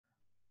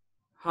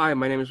Hi,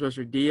 my name is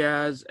Mr.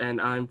 Diaz, and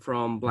I'm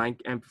from Blank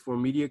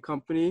MP4 Media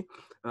Company.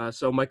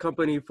 So my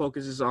company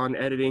focuses on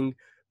editing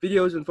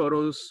videos and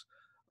photos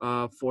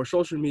for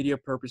social media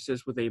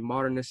purposes with a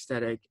modern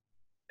aesthetic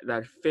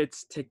that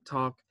fits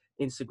TikTok,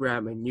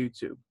 Instagram, and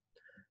YouTube.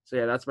 So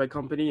yeah, that's my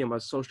company. I'm a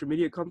social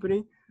media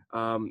company.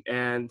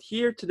 And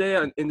here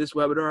today in this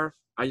webinar,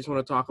 I just want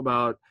to talk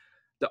about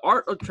the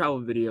art of travel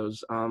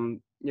videos.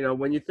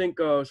 When you think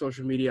of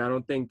social media, I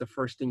don't think the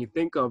first thing you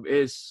think of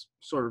is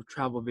sort of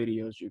travel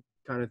videos. You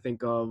kind of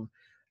think of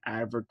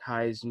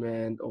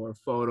advertisement or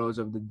photos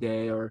of the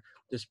day or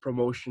just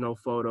promotional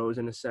photos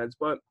in a sense.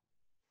 But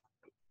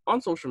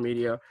on social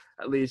media,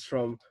 at least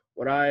from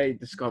what I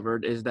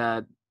discovered, is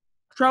that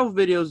travel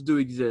videos do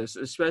exist,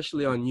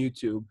 especially on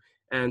YouTube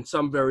and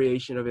some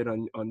variation of it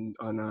on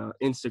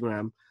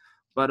Instagram.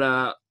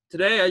 But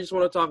today, I just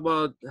want to talk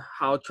about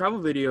how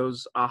travel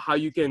videos, how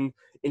you can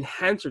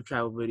enhance your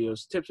travel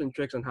videos, tips and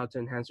tricks on how to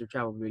enhance your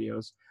travel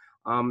videos.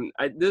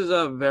 This is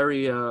a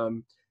very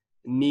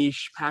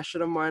niche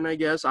passion of mine, I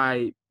guess.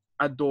 I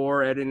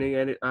adore editing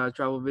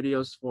travel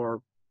videos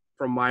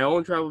from my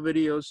own travel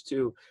videos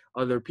to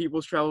other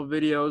people's travel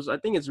videos. I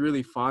think it's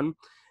really fun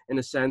in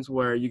a sense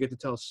where you get to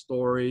tell a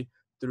story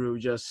through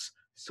just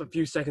a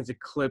few seconds of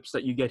clips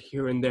that you get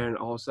here and there, and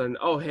all of a sudden,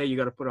 oh hey, you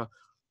got to put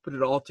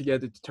it all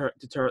together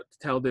to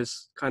tell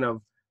this kind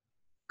of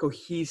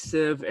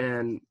cohesive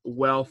and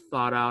well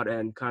thought out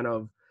and kind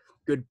of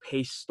good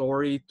paced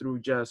story through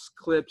just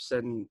clips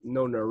and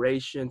no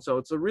narration. So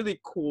it's a really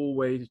cool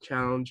way to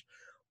challenge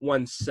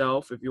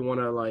oneself if you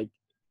want to like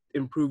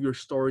improve your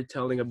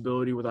storytelling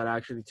ability without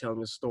actually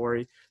telling a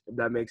story, if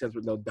that makes sense,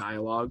 with no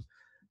dialogue.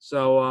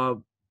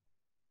 So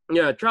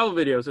yeah, travel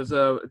videos. It's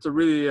a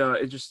really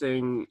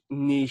interesting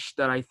niche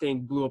that I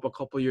think blew up a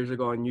couple years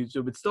ago on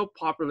YouTube. It's still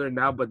popular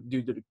now, but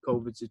due to the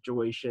COVID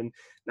situation,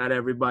 not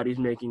everybody's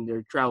making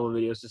their travel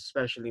videos,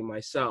 especially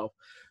myself.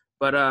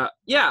 But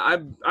yeah,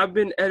 I've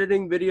been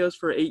editing videos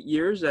for 8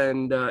 years,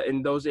 and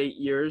in those 8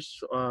 years,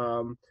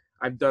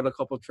 I've done a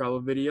couple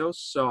travel videos.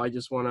 So I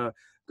just want to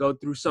go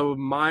through some of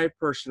my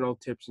personal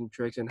tips and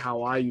tricks and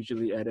how I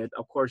usually edit.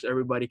 Of course,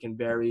 everybody can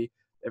vary.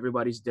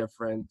 Everybody's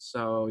different.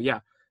 So yeah,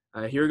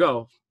 here we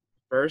go.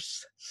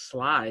 First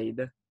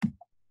slide.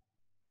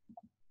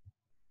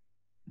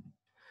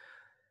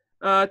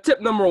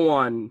 Tip number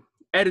one,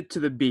 edit to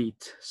the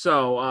beat.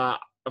 So,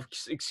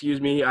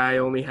 excuse me, I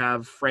only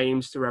have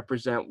frames to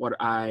represent what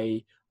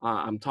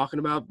I'm talking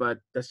about, but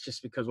that's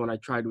just because when I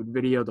tried with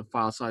video, the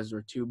file sizes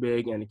were too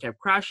big and it kept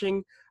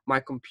crashing my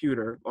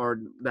computer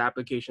or the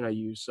application I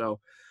use.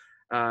 So,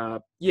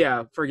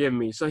 yeah, forgive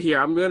me. So here,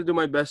 I'm gonna do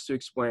my best to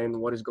explain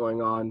what is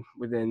going on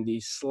within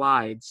these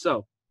slides.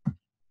 So,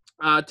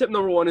 tip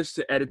number one is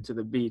to edit to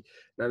the beat.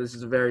 Now, this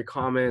is a very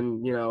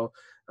common,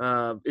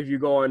 if you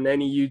go on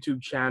any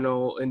YouTube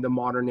channel in the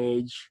modern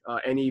age,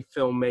 any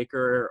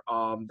filmmaker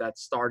that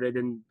started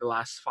in the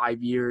last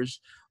 5 years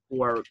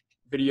who are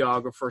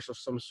videographers of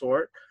some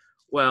sort,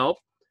 well,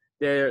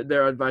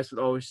 their advice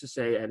would always to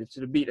say edit to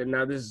the beat. And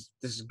now this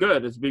is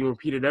good. It's being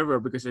repeated everywhere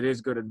because it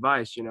is good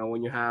advice. You know,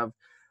 when you have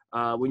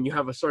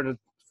a certain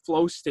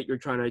flow state you're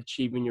trying to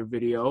achieve in your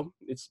video,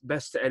 it's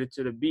best to edit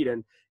to the beat,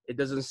 and it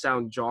doesn't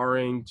sound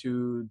jarring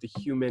to the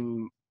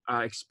human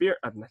experience.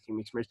 Not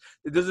human experience.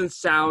 It doesn't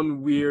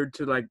sound weird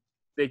to like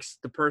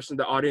the person,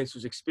 the audience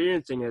who's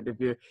experiencing it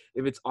if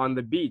it's on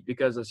the beat,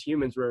 because as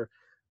humans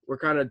we're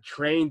kind of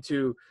trained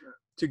to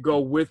go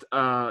with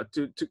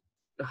to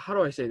how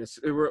do I say this?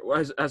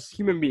 As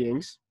human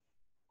beings,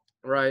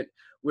 right?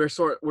 We're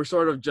sort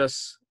of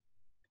just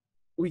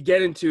we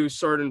get into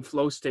certain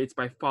flow states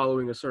by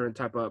following a certain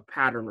type of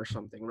pattern or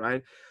something,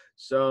 right?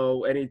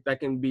 So that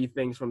can be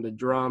things from the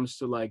drums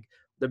to like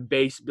the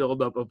bass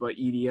buildup of an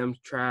EDM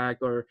track,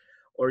 or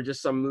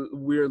just some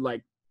weird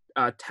like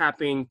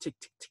tapping tick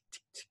tick tick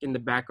tick tick in the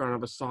background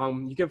of a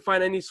song. You can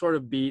find any sort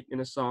of beat in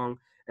a song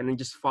and then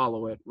just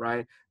follow it,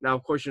 right? Now,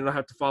 of course, you don't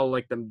have to follow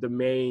like the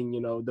main,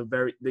 you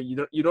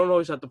don't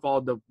always have to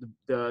follow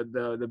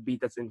the beat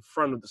that's in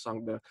front of the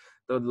song,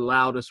 the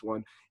loudest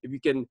one. If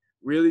you can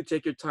really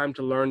take your time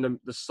to learn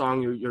the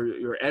song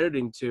you're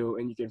editing to,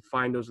 and you can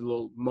find those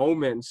little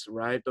moments,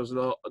 right? Those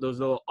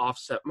little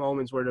offset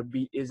moments where the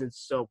beat isn't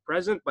so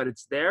present, but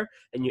it's there,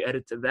 and you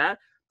edit to that.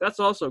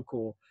 That's also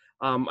cool.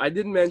 I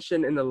did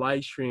mention in the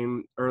live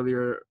stream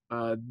earlier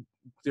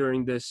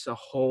during this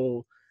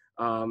whole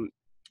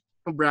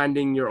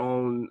branding your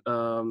own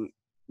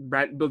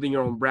building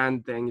your own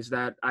brand thing, is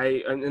that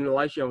in the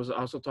live stream I was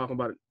also talking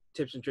about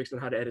tips and tricks on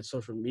how to edit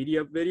social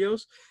media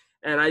videos,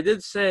 and I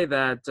did say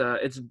that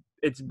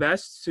it's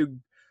best to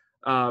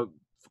uh,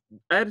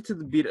 add it to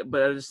the beat,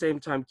 but at the same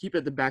time keep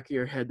at the back of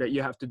your head that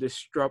you have to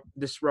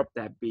disrupt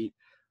that beat.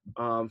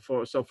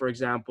 For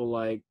example,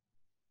 like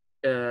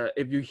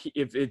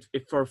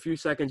if for a few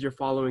seconds you're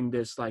following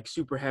this like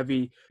super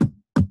heavy,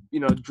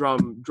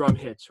 drum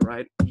hits,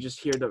 right? You just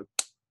hear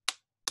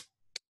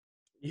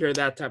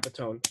that type of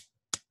tone,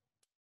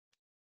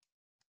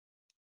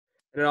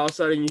 and then all of a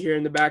sudden you hear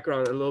in the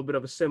background a little bit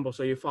of a cymbal,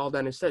 so you follow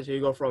that instead. So you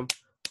go from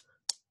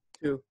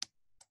two,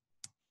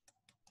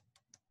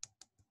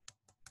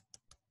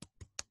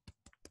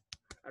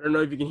 I don't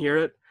know if you can hear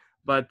it,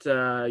 but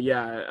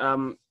yeah,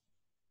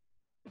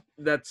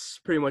 that's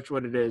pretty much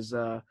what it is.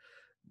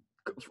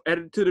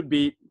 Edit to the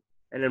beat,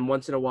 and then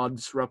once in a while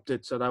disrupt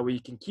it so that way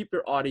you can keep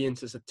your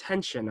audience's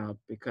attention up,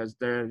 because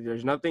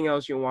there's nothing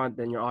else you want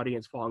than your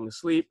audience falling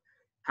asleep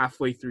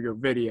halfway through your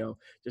video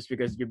just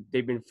because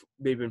they've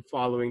been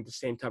following the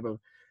same type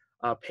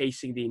of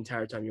pacing the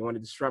entire time. You want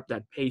to disrupt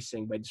that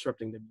pacing by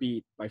disrupting the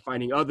beat, by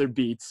finding other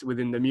beats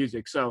within the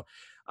music. So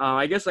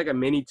I guess like a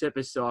mini tip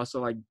is to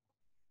also like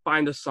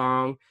find a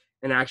song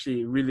and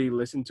actually really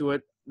listen to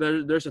it.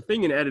 There's a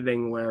thing in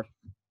editing where,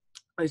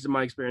 at least in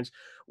my experience,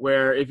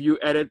 where if you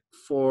edit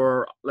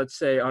for, let's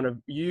say, on a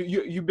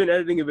you've been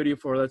editing a video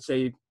for, let's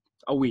say,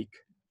 a week,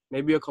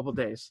 maybe a couple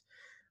days,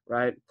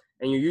 right?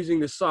 And you're using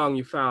the song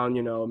you found,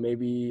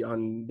 maybe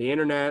on the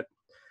internet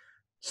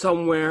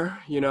somewhere,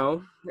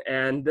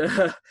 and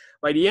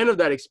by the end of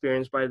that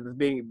experience, by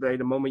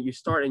the moment you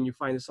start and you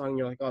find the song,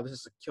 you're like, oh, this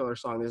is a killer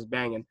song, this is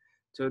banging.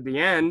 To the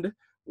end,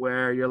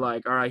 where you're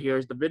like, all right,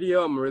 here's the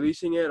video, I'm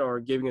releasing it or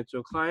giving it to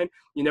a client.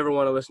 You never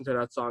want to listen to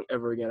that song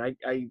ever again.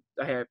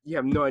 You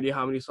have no idea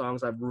how many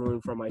songs I've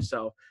ruined for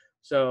myself.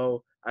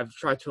 So I've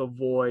tried to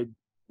avoid,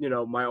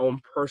 my own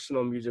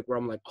personal music where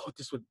I'm like, oh,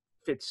 this would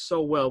fit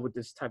so well with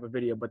this type of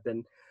video. But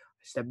then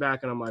I step back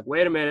and I'm like,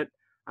 wait a minute,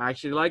 I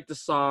actually like the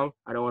song.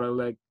 I don't want to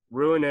like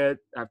ruin it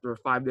after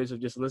 5 days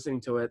of just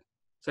listening to it.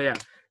 So yeah,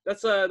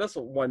 that's a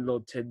one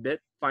little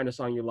tidbit. Find a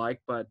song you like,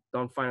 but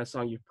don't find a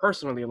song you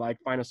personally like.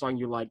 Find a song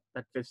you like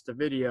that fits the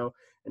video,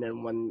 and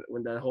then when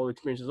that whole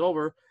experience is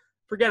over,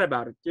 forget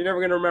about it. You're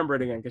never gonna remember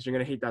it again because you're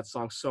gonna hate that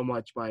song so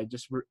much by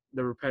just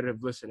the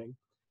repetitive listening.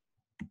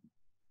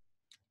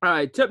 All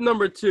right, tip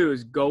number 2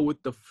 is go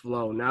with the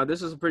flow. Now,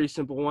 this is a pretty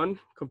simple one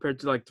compared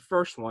to like the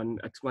first one,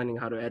 explaining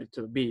how to edit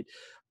to the beat.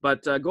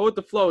 But go with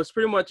the flow is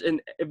pretty much,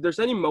 if there's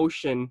any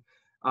motion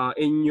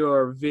in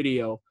your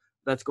video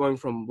that's going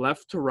from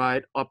left to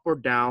right, up or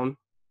down,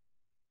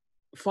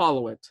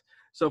 follow it.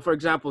 So, for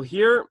example,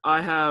 here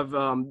I have.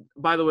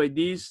 By the way,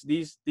 these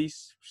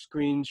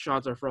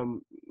screenshots are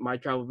from my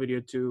travel video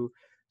to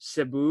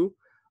Cebu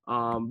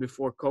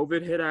before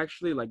COVID hit.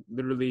 Actually, like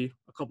literally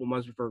a couple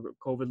months before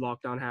COVID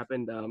lockdown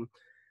happened.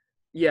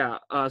 Yeah.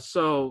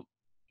 So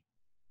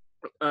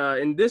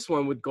in this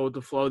one with Go to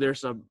Flow,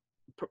 there's a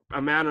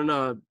man on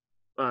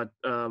a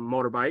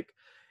motorbike,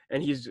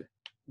 and he's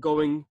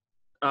going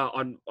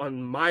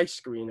on my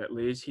screen at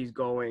least. He's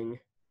going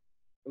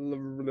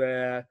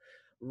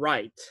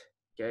right.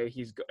 Okay,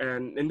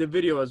 and in the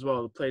video as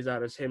well, it plays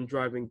out as him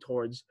driving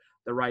towards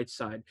the right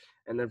side,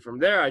 and then from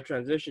there I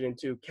transition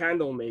into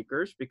candle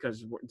makers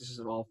because this is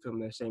all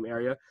filmed in the same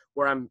area,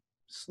 where I'm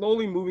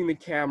slowly moving the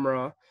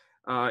camera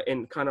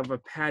in kind of a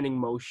panning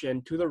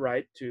motion to the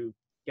right to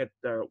get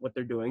what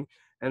they're doing,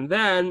 and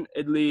then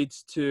it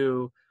leads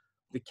to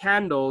the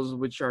candles,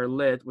 which are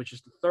lit, which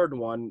is the third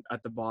one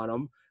at the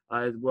bottom,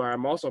 where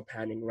I'm also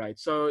panning right.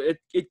 So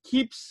it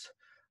keeps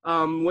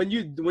when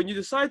you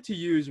decide to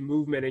use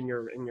movement in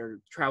your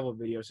travel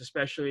videos,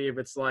 especially if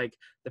it's like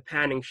the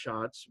panning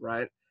shots,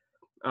 right?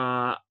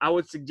 I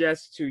would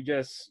suggest to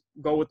just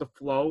go with the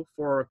flow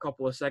for a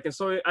couple of seconds.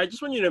 So I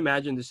just want you to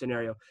imagine the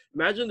scenario.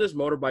 Imagine this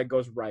motorbike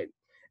goes right,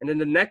 and then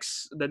the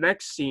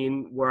next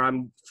scene where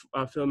I'm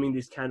filming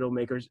these candle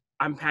makers,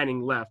 I'm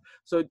panning left.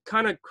 So it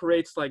kind of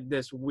creates like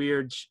this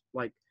weird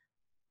like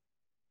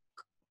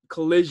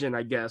collision,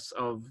 I guess,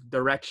 of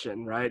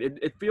direction, right?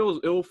 It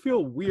will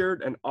feel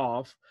weird and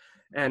off,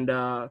 and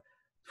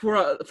for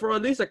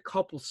at least a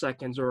couple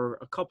seconds or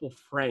a couple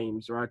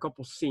frames or a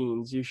couple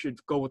scenes, you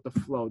should go with the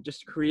flow.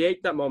 Just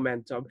create that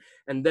momentum,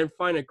 and then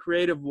find a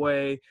creative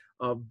way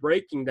of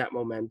breaking that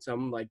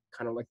momentum, like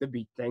kind of like the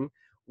beat thing,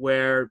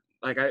 where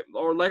like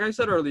I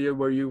said earlier,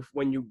 where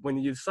when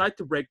you decide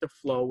to break the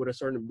flow with a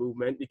certain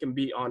movement, it can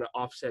be on an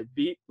offset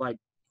beat, like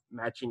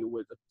matching it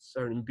with a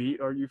certain beat,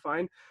 or you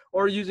find,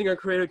 or using a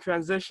creative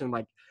transition,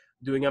 like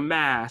doing a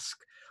mask,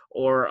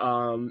 or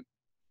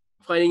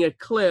finding a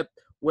clip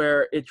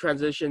where it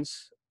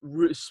transitions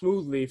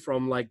smoothly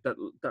from like that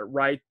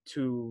right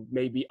to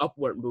maybe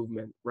upward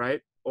movement,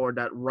 right? Or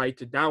that right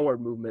to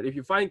downward movement. If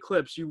you find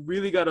clips, you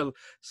really got to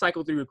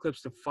cycle through your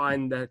clips to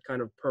find that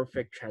kind of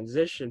perfect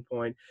transition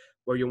point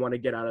where you want to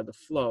get out of the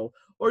flow.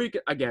 Or you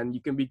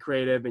can be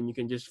creative and you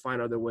can just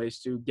find other ways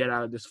to get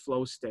out of this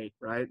flow state,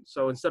 right?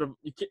 So instead of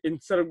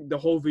the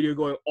whole video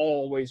going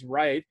always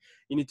right,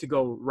 you need to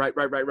go right,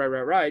 right, right, right,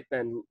 right, right,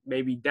 then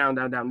maybe down,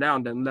 down, down,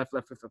 down, then left,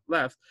 left, left, left,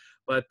 left.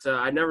 But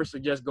I never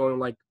suggest going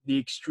like the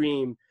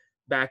extreme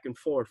back and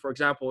forth. For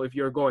example, if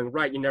you're going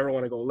right, you never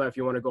want to go left.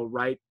 You want to go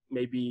right.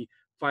 Maybe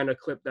find a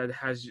clip that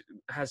has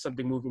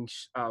something moving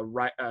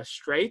right,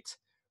 straight,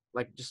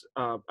 like just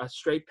a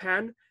straight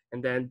pan,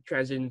 and then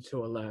transition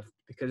to a left,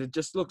 because it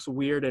just looks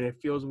weird and it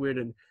feels weird,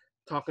 and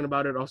talking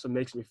about it also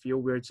makes me feel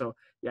weird. So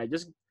yeah,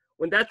 just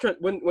when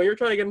you're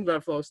trying to get into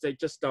that flow state,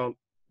 just don't,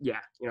 yeah,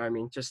 you know what I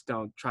mean, just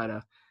don't try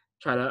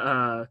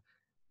to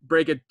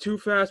break it too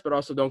fast, but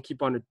also don't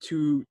keep on it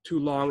too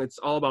long. It's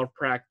all about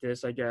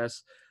practice, I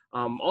guess.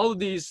 All of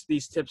these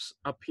tips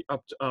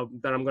that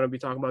I'm going to be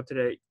talking about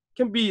today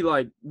can be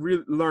like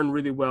learned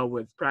really well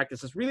with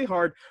practice. It's really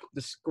hard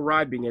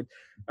describing it,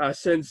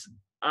 since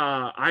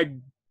I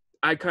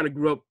kind of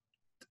grew up.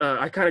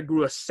 I kind of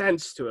grew a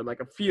sense to it, like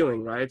a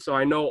feeling, right? So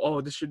I know,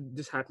 oh, this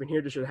happen here,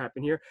 this should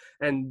happen here,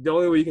 and the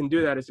only way you can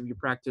do that is if you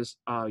practice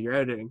your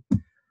editing.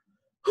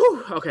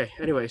 Whew, okay.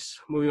 Anyways,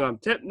 moving on.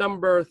 Tip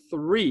number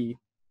 3: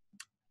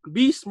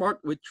 be smart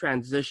with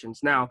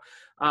transitions. Now,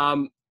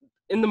 um,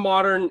 in the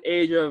modern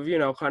age of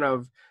kind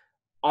of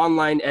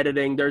online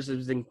editing, there's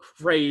this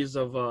craze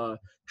of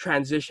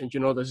transitions.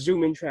 The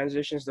zoom in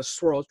transitions, the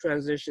swirl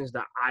transitions,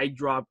 the eye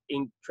drop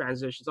ink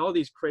transitions, all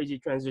these crazy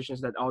transitions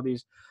that all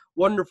these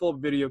wonderful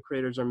video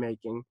creators are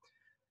making.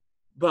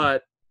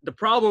 But the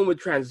problem with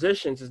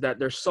transitions is that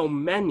there's so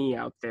many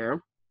out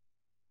there.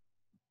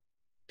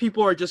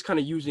 People are just kind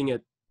of using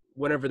it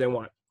whenever they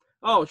want.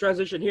 Oh,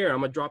 transition here. I'm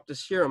gonna drop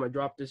this here. I'm gonna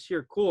drop this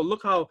here. Cool.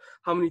 Look how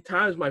many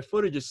times my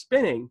footage is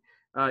spinning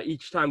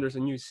each time there's a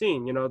new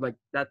scene. Like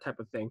that type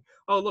of thing.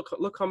 Oh,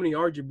 look how many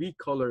RGB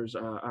colors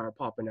are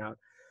popping out.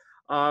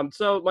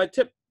 So my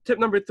tip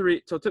number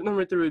 3. So tip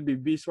number 3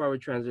 would be smart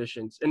with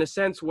transitions, in a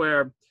sense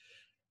where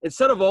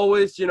instead of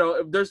always,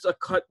 if there's a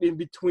cut in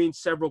between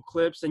several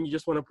clips and you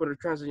just want to put a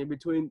transition in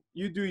between,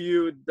 you do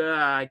you.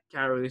 I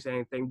can't really say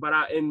anything.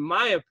 But in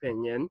my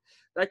opinion,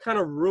 that kind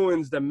of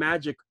ruins the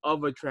magic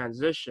of a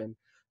transition.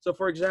 So,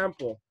 for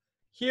example,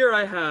 here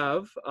I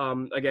have,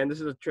 again,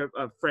 this is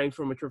a frame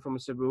from a trip from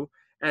Cebu.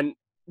 And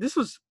this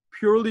was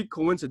purely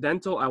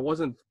coincidental. I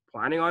wasn't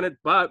planning on it,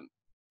 but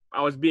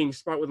I was being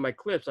smart with my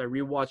clips. I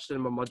rewatched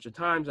them a bunch of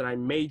times, and I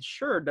made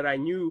sure that I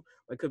knew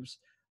my clips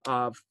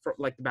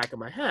like the back of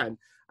my hand.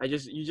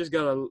 You just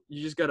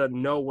gotta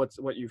know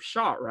what you've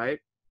shot, right?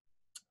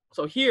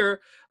 So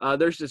here,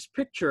 there's this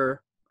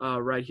picture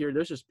right here.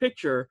 There's this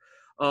picture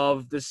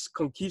of this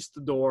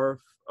conquistador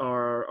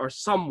or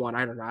someone,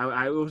 I don't know.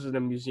 I was in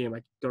a museum.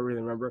 I don't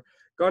really remember.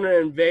 Gonna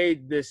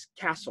invade this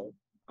castle.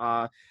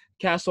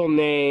 Castle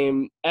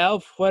named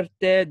El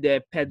Fuerte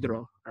de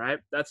Pedro. All right,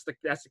 that's the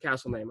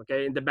castle name.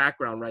 Okay, in the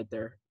background right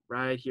there,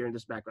 right here in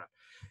this background.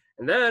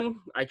 And then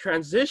I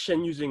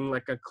transition using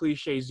like a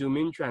cliche zoom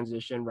in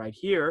transition right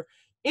here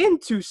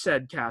into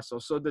said castle.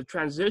 So the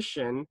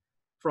transition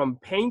from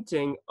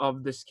painting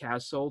of this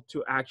castle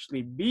to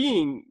actually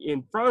being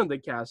in front of the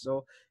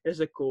castle is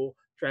a cool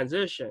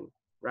transition,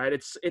 right?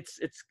 It's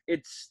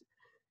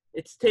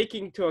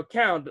taking into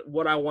account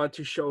what I want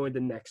to show in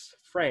the next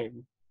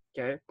frame.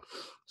 Okay,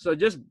 so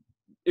just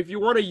if you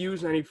want to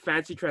use any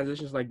fancy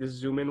transitions like this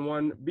zoom in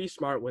one, be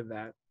smart with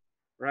that,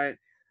 right?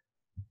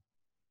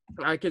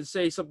 I could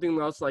say something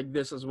else like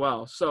this as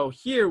well. So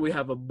here we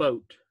have a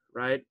boat,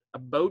 right? A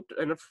boat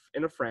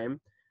in a frame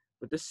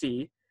with the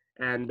sea.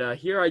 And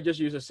here I just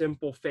use a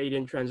simple fade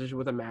in transition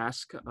with a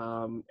mask.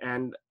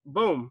 And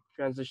boom,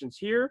 transitions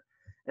here.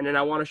 And then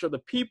I want to show the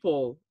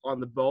people on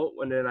the boat,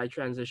 and then I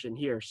transition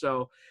here.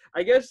 So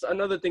I guess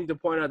another thing to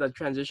point out that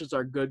transitions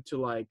are good to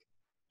like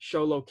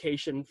show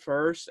location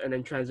first and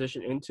then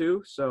transition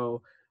into.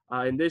 So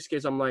in this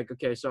case, I'm like,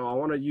 okay, so I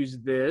want to use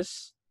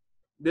this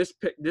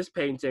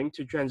painting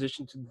to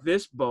transition to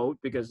this boat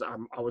because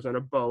I was on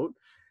a boat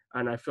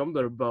and I filmed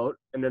on a boat,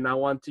 and then I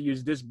want to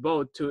use this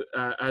boat to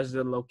as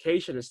the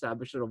location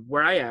establishment of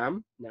where I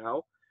am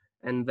now,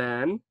 and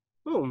then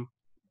boom,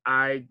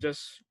 I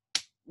just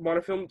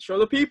want to show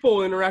the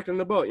people interacting on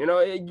the boat.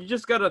 You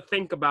just gotta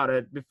think about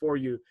it before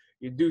you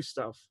do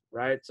stuff,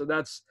 right? So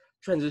that's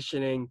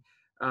transitioning.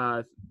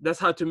 That's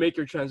how to make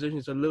your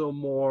transitions a little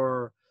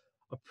more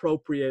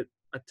appropriate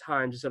at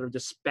times instead of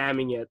just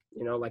spamming it,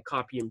 like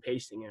copy and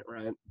pasting it,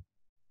 right?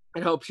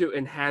 It helps you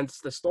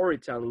enhance the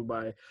storytelling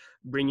by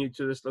bringing you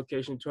to this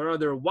location to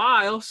another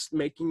whilst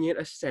making it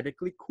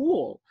aesthetically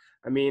cool.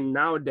 I mean,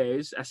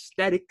 nowadays,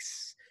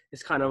 aesthetics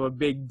is kind of a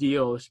big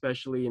deal,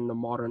 especially in the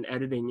modern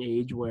editing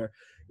age where,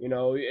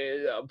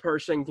 a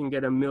person can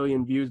get 1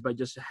 million views by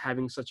just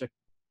having such a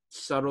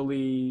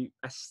subtly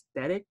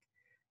aesthetic,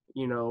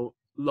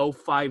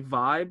 lo-fi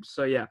vibe.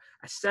 So yeah,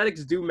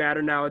 aesthetics do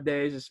matter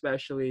nowadays,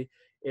 especially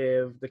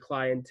if the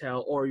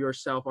clientele or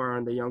yourself are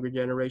on the younger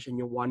generation.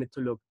 You want it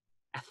to look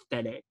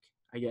aesthetic,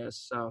 I guess.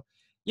 So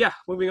yeah,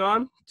 moving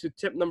on to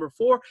tip number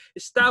 4: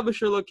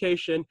 establish your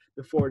location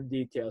before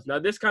details. Now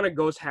this kind of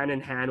goes hand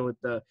in hand with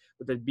the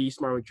be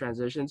smart with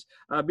transitions.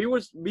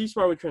 Be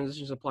smart with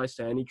transitions applies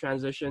to any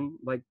transition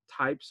like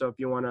type. So if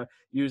you want to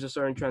use a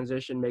certain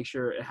transition, make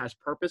sure it has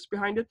purpose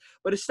behind it.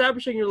 But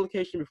establishing your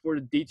location before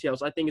the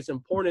details, I think is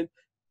important,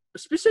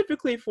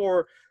 specifically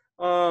for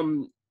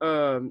not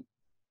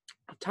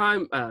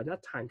time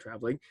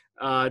traveling,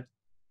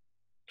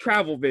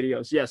 travel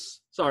videos. Yes,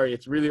 sorry,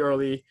 it's really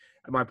early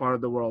in my part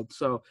of the world.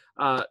 So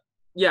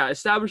yeah,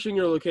 establishing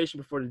your location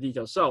before the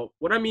details. So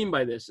what I mean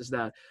by this is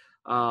that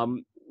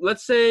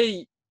let's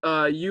say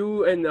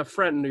you and a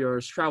friend of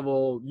yours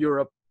travel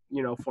Europe,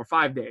 for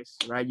 5 days,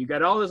 right? You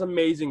got all this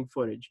amazing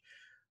footage,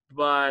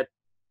 but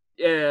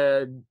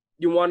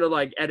you want to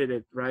like edit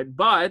it, right?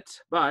 But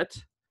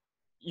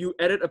you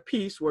edit a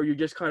piece where you're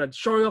just kind of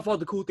showing off all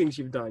the cool things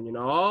you've done. You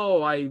know,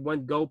 oh, I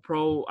went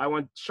GoPro, I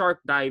went shark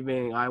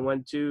diving, I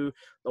went to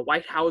the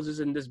White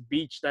Houses in this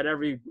beach that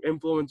every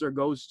influencer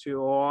goes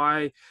to,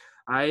 or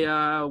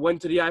I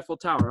went to the Eiffel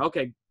Tower.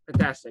 Okay,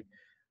 fantastic.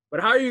 But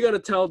how are you going to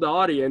tell the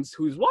audience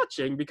who's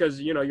watching, because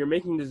you know you're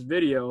making this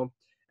video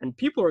and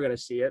people are going to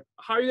see it?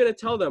 How are you going to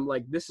tell them,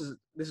 like, this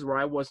is where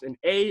I was in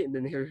A, and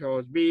then here's where I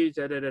was B,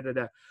 da, da, da, da,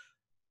 da.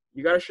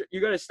 You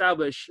gotta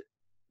establish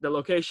the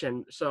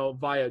location. So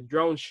via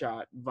drone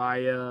shot,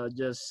 via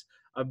just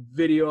a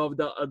video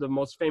of the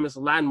most famous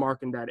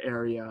landmark in that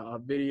area, a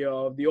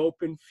video of the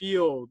open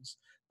fields,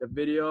 the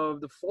video of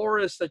the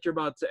forest that you're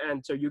about to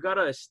enter. You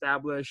gotta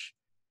establish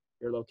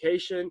your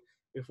location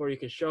before you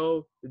can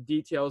show the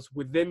details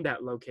within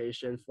that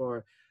location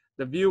for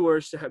the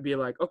viewers to be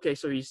like, okay,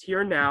 so he's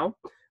here now.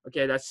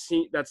 Okay,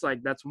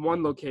 that's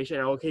one location.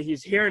 Okay,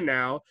 he's here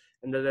now,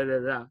 and da da da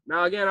da.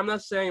 Now again, I'm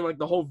not saying like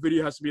the whole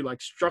video has to be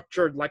like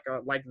structured like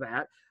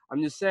that.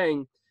 I'm just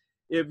saying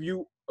if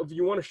you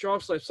want to show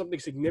off like something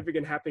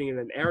significant happening in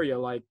an area,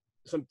 like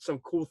some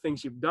cool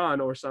things you've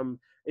done or some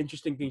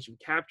interesting things you've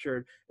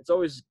captured, it's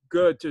always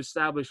good to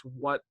establish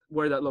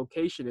where that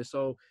location is.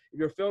 So if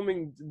you're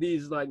filming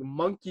these like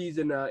monkeys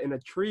in a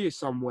tree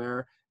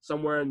somewhere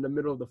in the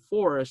middle of the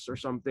forest or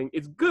something,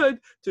 it's good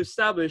to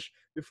establish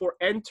before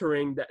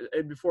entering that,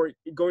 before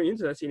going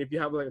into that scene. If you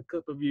have like a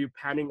clip of you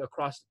panning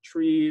across the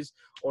trees,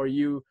 or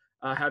you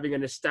having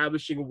an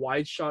establishing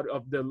wide shot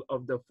of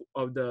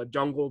the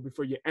jungle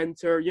before you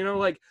enter, you know,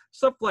 like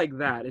stuff like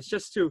that. It's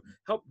just to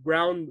help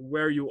ground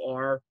where you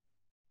are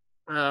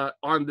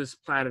on this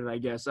planet, I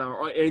guess,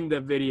 or in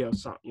the video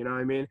song, you know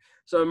what I mean?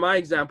 So in my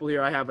example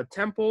here, I have a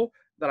temple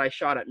that I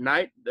shot at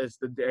night. That's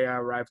the day I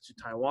arrived to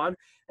Taiwan.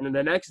 And then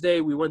the next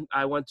day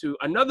I went to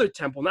another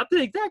temple, not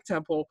the exact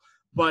temple,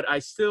 but I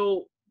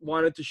still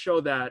wanted to show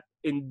that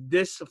in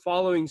this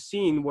following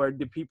scene where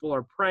the people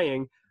are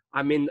praying,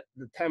 I'm in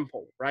the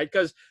temple, right?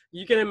 Because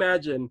you can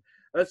imagine,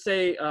 let's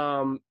say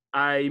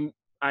I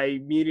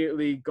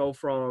immediately go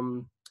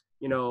from,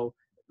 you know,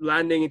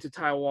 landing into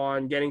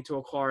Taiwan, getting to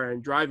a car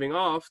and driving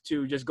off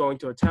to just going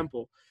to a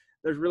temple.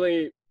 There's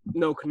really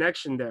no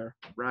connection there,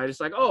 right? It's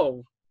like,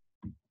 oh,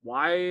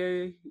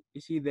 why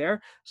is he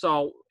there?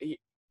 So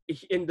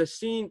in the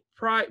scene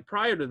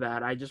prior to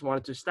that, I just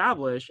wanted to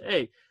establish,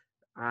 hey,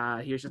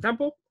 here's the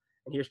temple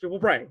and here's people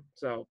praying.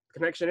 So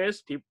connection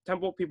is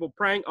temple, people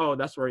praying. Oh,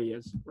 that's where he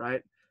is,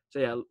 right? So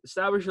yeah,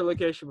 establish your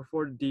location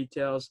before the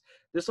details.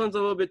 This one's a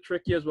little bit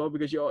tricky as well,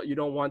 because you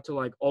don't want to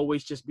like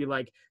always just be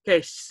like,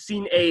 okay,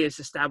 scene A is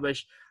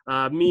established,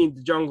 me in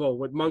the jungle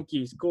with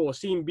monkeys, cool.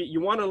 Scene B,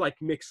 you want to like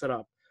mix it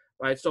up,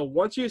 right? So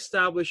once you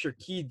establish your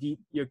key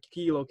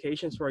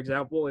locations, for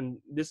example, in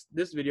this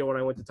video when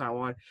I went to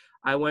Taiwan,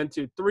 I went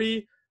to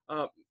three.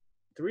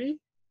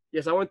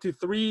 Yes, I went to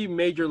three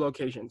major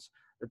locations: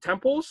 the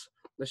temples,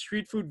 the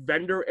street food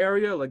vendor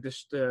area, like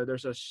this,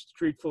 there's a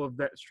street full of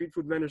street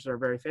food vendors that are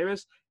very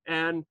famous,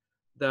 and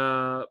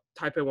the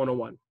Taipei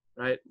 101,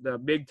 right? The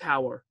big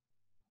tower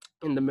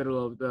in the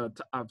middle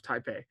of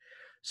Taipei.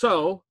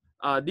 So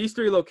these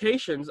three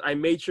locations, I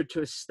made sure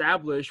to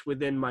establish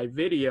within my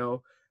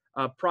video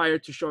prior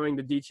to showing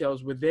the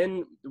details with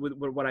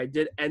what I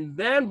did. And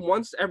then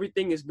once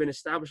everything has been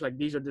established, like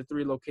these are the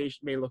three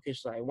main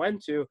locations I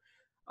went to,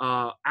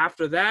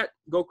 after that,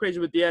 go crazy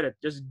with the edit.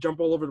 Just jump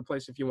all over the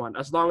place if you want,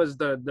 as long as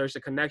there's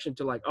a connection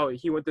to like, oh,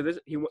 he went to this,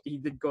 he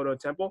did go to a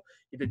temple,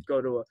 he did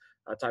go to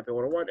a Taipei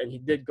 101, and he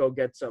did go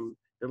get some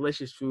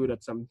delicious food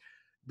at some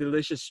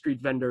delicious street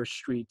vendor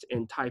street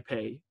in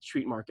Taipei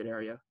street market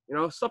area. You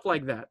know, stuff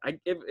like that.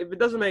 If it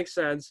doesn't make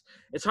sense,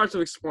 it's hard to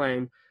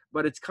explain,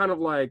 but it's kind of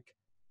like,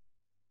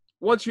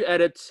 once you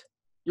edit,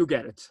 you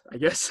get it, I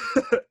guess.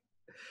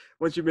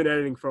 Once you've been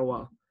editing for a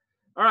while.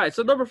 All right,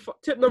 so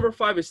tip number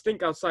 5 is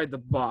think outside the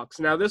box.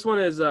 Now, this one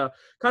is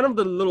kind of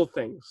the little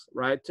things,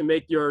 right, to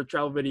make your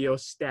travel video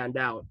stand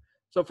out.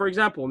 So, for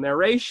example,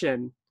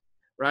 narration,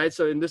 right?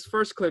 So in this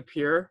first clip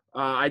here,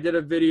 I did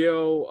a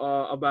video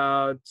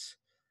about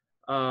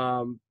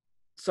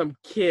some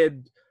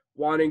kid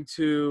wanting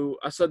to,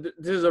 this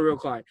is a real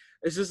client.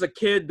 This is a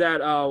kid that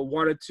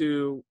wanted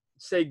to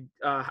say,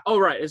 oh,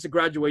 right, it's a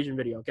graduation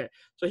video. Okay,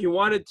 so he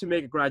wanted to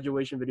make a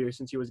graduation video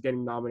since he was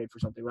getting nominated for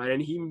something, right?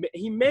 And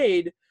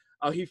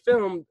he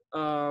filmed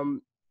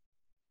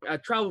a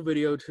travel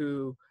video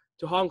to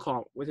Hong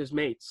Kong with his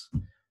mates.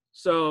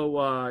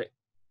 So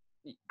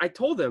I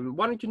told him,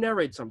 why don't you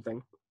narrate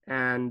something?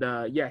 And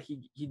yeah,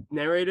 he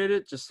narrated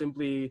it, just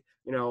simply,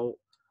 you know,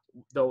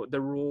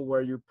 the rule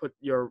where you put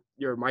your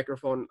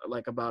microphone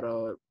like about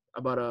a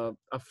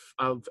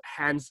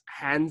hand's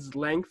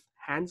length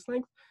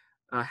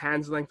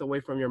away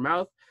from your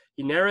mouth.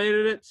 He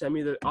narrated it, sent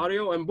me the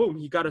audio, and boom,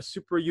 he got a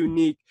super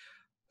unique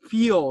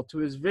feel to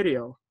his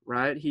video,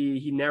 right?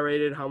 He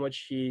narrated how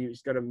much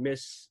he's gonna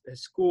miss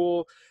his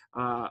school,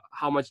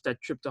 how much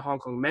that trip to Hong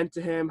Kong meant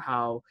to him,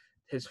 how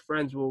his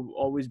friends will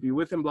always be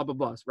with him, blah blah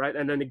blah, right?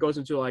 And then it goes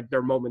into like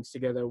their moments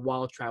together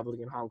while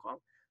traveling in Hong Kong.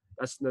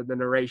 That's the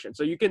narration.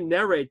 So you can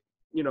narrate,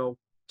 you know,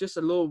 just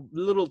a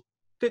little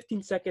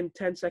 15-second,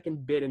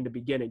 10-second bit in the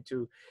beginning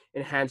to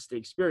enhance the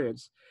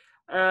experience.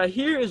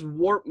 Here is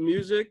warp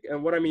music,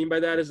 and what I mean by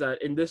that is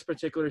that in this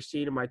particular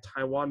scene in my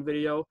Taiwan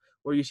video,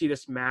 where you see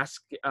this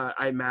mask,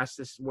 I mask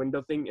this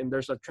window thing, and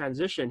there's a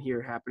transition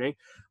here happening.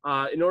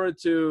 In order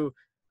to,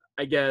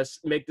 I guess,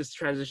 make this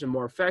transition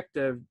more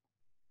effective,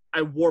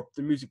 I warped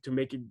the music to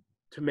make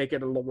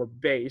it a lower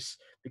bass,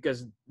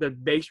 because the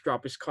bass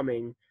drop is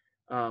coming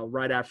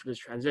right after this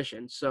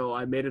transition. So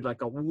I made it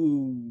like a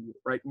woo,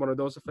 right, one of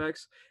those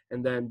effects,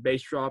 and then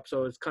bass drop,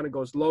 so it kind of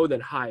goes low then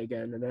high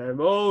again, and then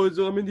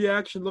I'm in the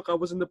action. Look, I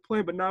was in the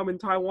plane, but now I'm in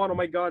Taiwan. Oh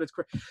my God, it's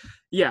crazy.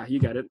 Yeah, you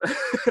get it.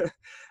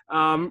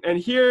 And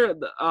here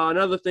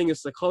another thing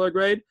is the color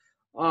grade.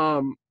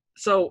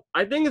 So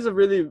I think it's a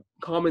really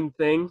common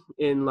thing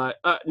in like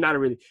not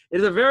really.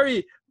 It's a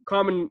very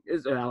common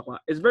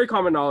it's very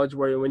common knowledge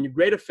where when you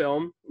grade a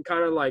film, it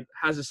kind of like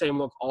has the same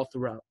look all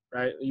throughout,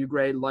 right? You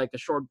grade like a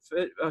short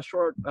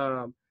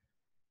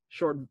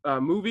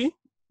movie,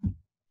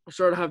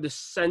 sort of have this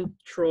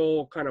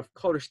central kind of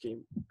color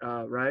scheme,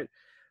 right?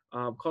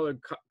 Color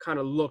kind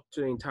of look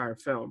to the entire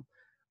film.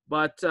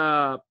 But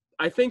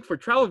I think for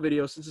travel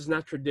videos, since it's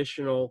not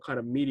traditional kind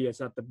of media,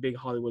 it's not the big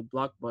Hollywood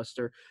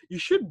blockbuster, you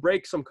should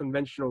break some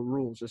conventional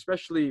rules,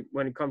 especially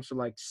when it comes to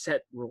like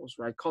set rules,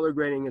 right? Color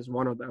grading is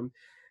one of them.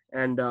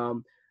 And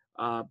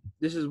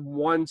this is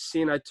one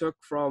scene I took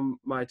from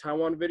my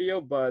Taiwan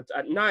video, but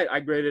at night I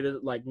graded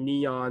it like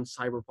neon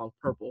cyberpunk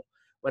purple.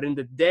 But in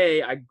the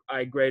day,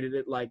 I graded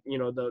it like,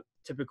 the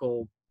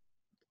typical,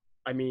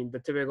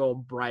 the typical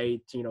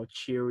bright,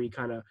 cheery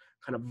kind of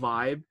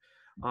vibe,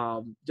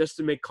 just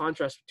to make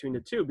contrast between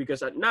the two.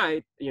 Because at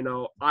night,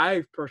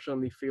 I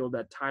personally feel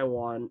that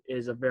Taiwan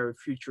is a very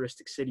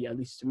futuristic city, at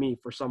least to me,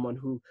 for someone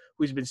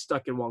who's been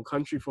stuck in one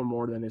country for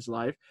more than his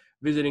life.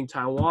 Visiting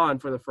Taiwan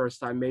for the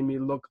first time made me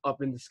look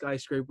up in the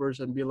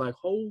skyscrapers and be like,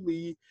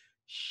 holy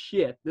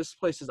shit, this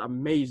place is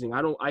amazing.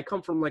 I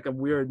come from like a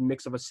weird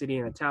mix of a city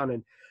and a town,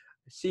 and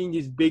seeing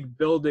these big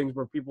buildings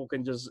where people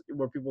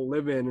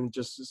live in, and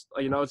just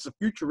it's a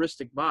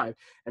futuristic vibe.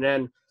 And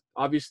then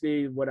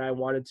obviously when I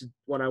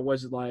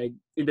was like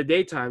in the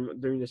daytime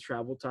during this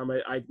travel time,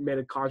 I made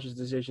a conscious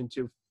decision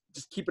to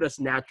just keep it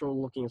as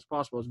natural looking as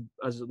possible,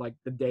 as like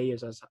the day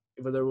is, as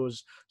whether it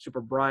was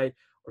super bright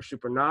or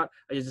super not.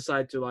 I just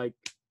decided to like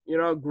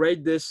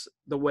grade this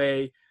the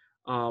way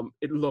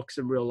it looks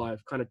in real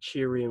life, kind of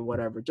cheery and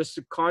whatever, just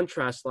to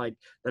contrast like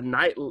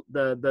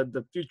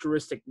the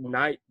futuristic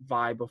night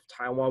vibe of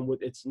Taiwan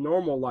with its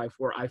normal life,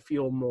 where I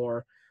feel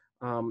more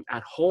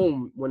at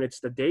home when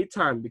it's the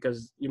daytime,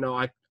 because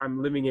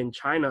I'm living in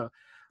China,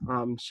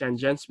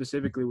 Shenzhen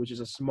specifically, which is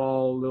a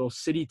small little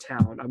city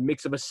town, a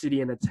mix of a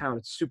city and a town.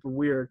 It's super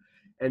weird,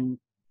 and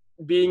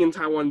being in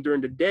Taiwan during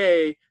the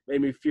day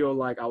made me feel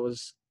like I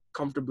was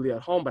comfortably at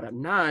home, but at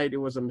night it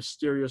was a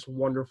mysterious,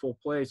 wonderful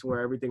place where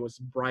everything was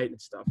bright and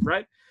stuff,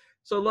 right?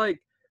 So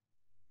like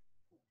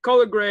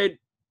color grade,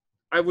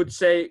 I would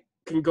say,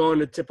 can go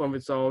on a tip of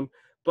its own,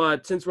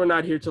 but since we're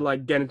not here to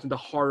like get into the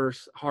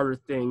harder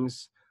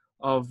things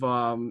of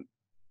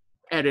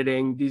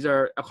editing, these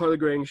are color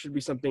grading should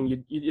be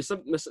something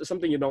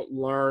something you don't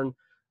learn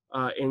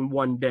in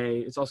one day.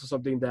 It's also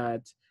something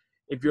that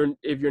if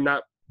you're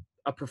not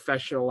a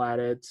professional at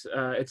it,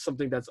 it's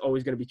something that's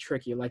always going to be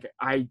tricky. Like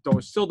I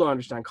still don't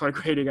understand color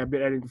grading. I've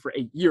been editing for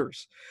 8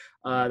 years.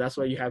 That's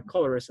why you have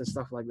colorists and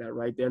stuff like that,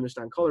 right? They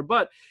understand color.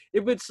 But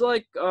if it's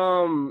like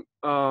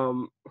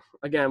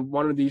again,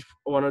 one of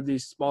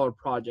these smaller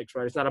projects,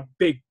 right? It's not a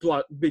big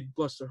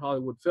blockbuster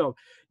Hollywood film.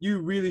 You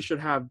really should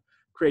have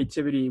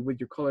creativity with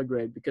your color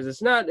grade, because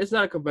it's not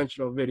a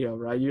conventional video,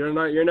 right?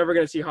 You're never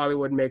going to see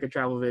Hollywood make a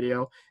travel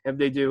video. If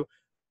they do,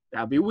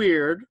 that'd be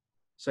weird.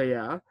 So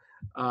yeah.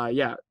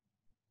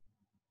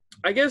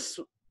 I guess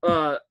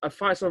I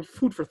find some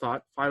food for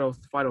thought.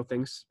 Final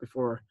things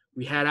before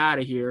we head out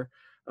of here.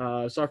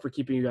 Sorry for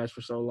keeping you guys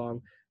for so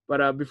long,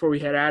 but before we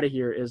head out of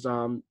here is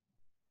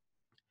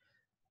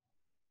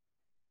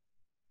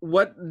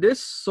what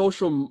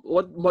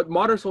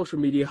modern social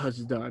media has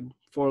done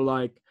for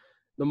like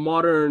the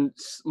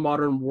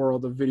modern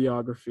world of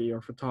videography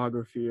or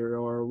photography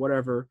or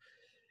whatever,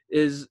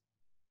 is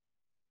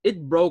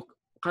it broke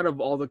kind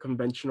of all the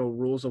conventional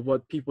rules of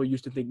what people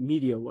used to think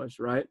media was,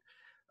 right?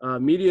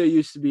 Media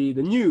used to be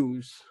the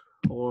news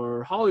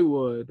or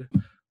Hollywood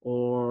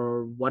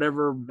or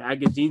whatever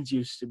magazines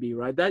used to be,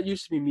 right? That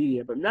used to be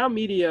media, but now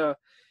media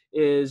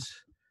is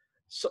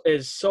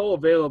so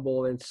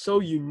available and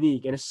so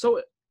unique, and it's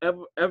so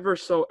ever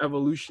so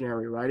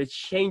evolutionary, right? It's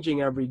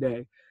changing every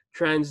day.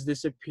 Trends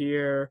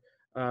disappear,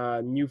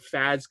 new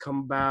fads come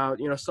about,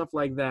 stuff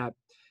like that.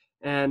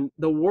 And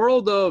the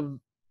world of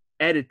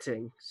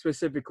editing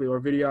specifically, or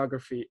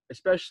videography,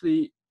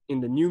 especially in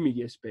the new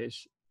media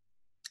space,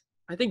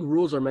 I think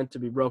rules are meant to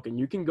be broken.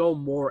 You can go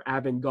more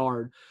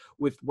avant-garde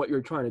with what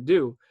you're trying to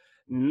do.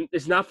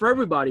 It's not for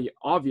everybody,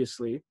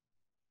 obviously,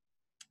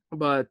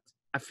 but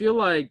I feel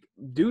like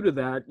due to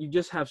that, you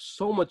just have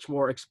so much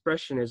more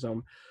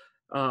expressionism,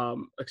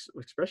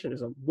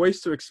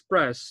 ways to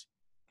express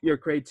your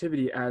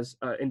creativity as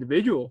an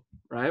individual,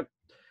 right?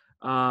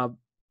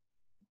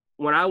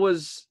 when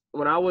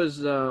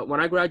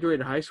I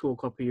graduated high school a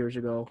couple years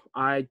ago,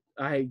 I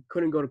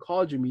couldn't go to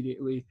college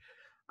immediately.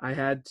 I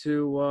had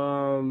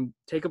to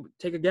take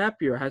a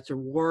gap year. I had to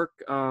work,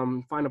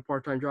 find a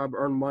part-time job,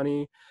 earn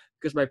money,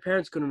 because my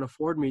parents couldn't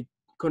afford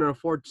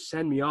to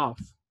send me off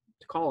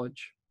to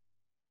college.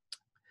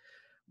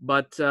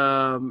 But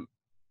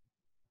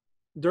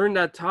during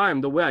that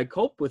time, the way I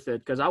coped with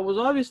it, because I was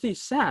obviously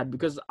sad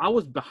because I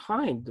was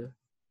behind.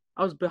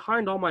 I was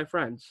behind all my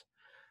friends.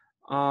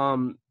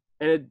 And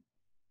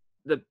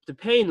the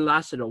pain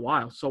lasted a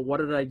while. So what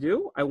did I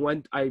do?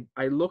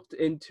 I looked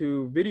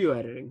into video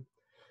editing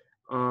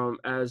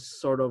as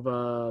sort of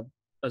a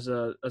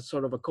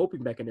sort of a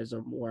coping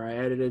mechanism, where I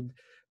edited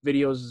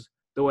videos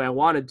the way I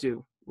wanted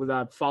to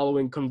without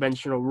following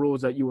conventional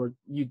rules that you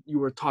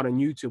were taught on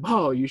YouTube.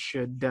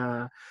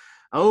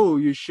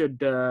 You should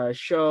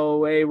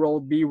show A roll,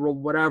 B roll,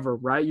 whatever,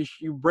 right?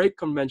 You break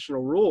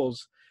conventional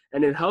rules,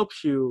 and it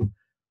helps you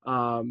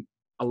a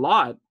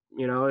lot.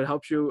 It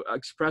helps you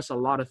express a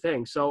lot of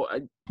things. So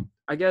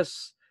I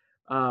guess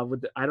I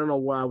don't know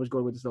where I was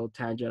going with this little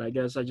tangent. I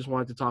guess I just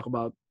wanted to talk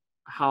about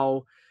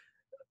how,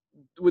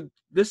 with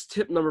this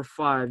tip number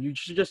 5, you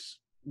should just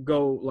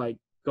go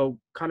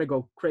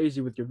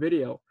crazy with your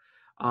video.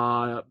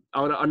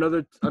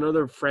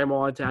 Another frame I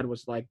wanted to add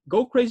was like,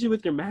 go crazy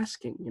with your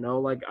masking.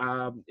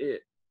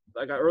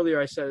 Earlier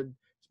I said,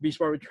 be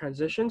smart with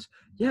transitions.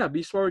 Yeah,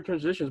 be smart with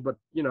transitions, but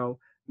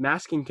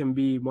masking can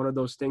be one of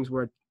those things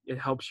where it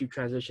helps you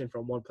transition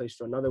from one place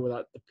to another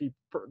without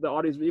the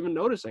audience even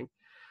noticing,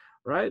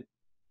 right?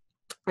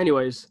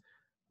 Anyways,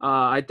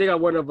 I think I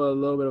went of a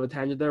little bit of a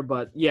tangent there,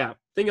 but yeah,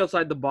 think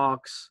outside the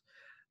box,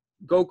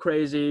 go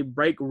crazy,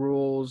 break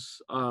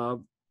rules.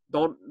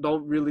 Don't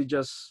really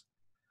just.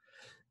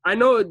 I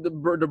know the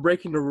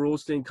breaking the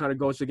rules thing kind of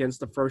goes against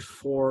the first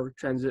four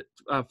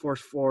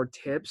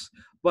tips,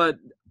 but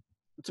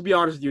to be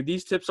honest with you,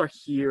 these tips are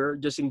here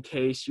just in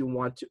case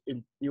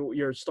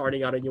you're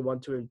starting out and you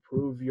want to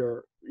improve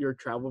your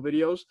travel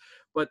videos.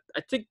 But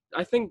I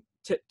think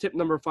tip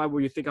number 5,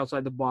 where you think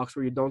outside the box,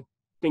 where you don't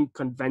think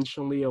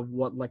conventionally of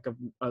what like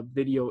a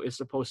video is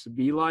supposed to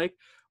be like,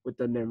 with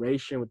the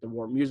narration, with the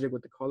warm music,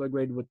 with the color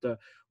grade, with the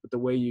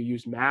way you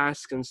use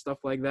masks and stuff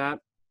like that.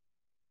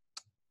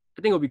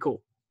 I think it'll be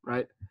cool,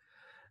 right?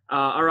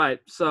 All right.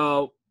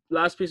 So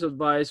last piece of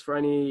advice for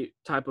any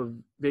type of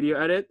video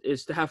edit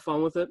is to have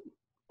fun with it.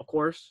 Of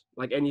course,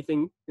 like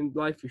anything in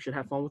life, you should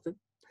have fun with it.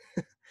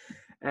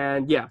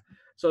 And yeah.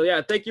 So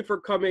yeah, thank you for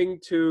coming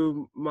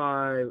to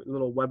my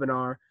little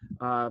webinar.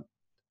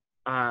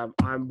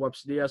 I'm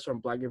Webster Diaz from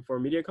Black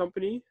Inform Media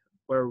Company,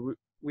 where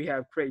we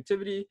have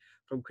creativity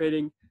from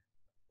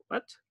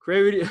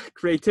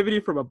creativity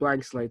from a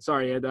blank slate.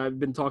 Sorry, I've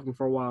been talking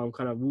for a while. I'm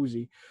kind of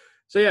woozy.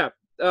 So yeah,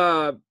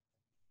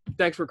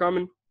 thanks for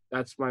coming.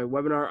 That's my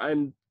webinar.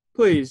 And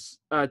please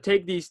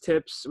take these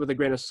tips with a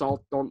grain of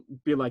salt. Don't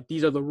be like,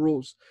 these are the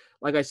rules.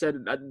 Like I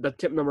said, the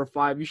tip number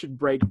 5, you should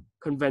break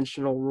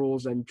conventional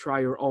rules and try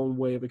your own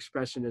way of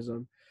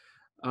expressionism.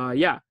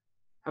 Yeah,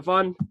 have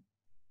fun.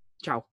 Ciao.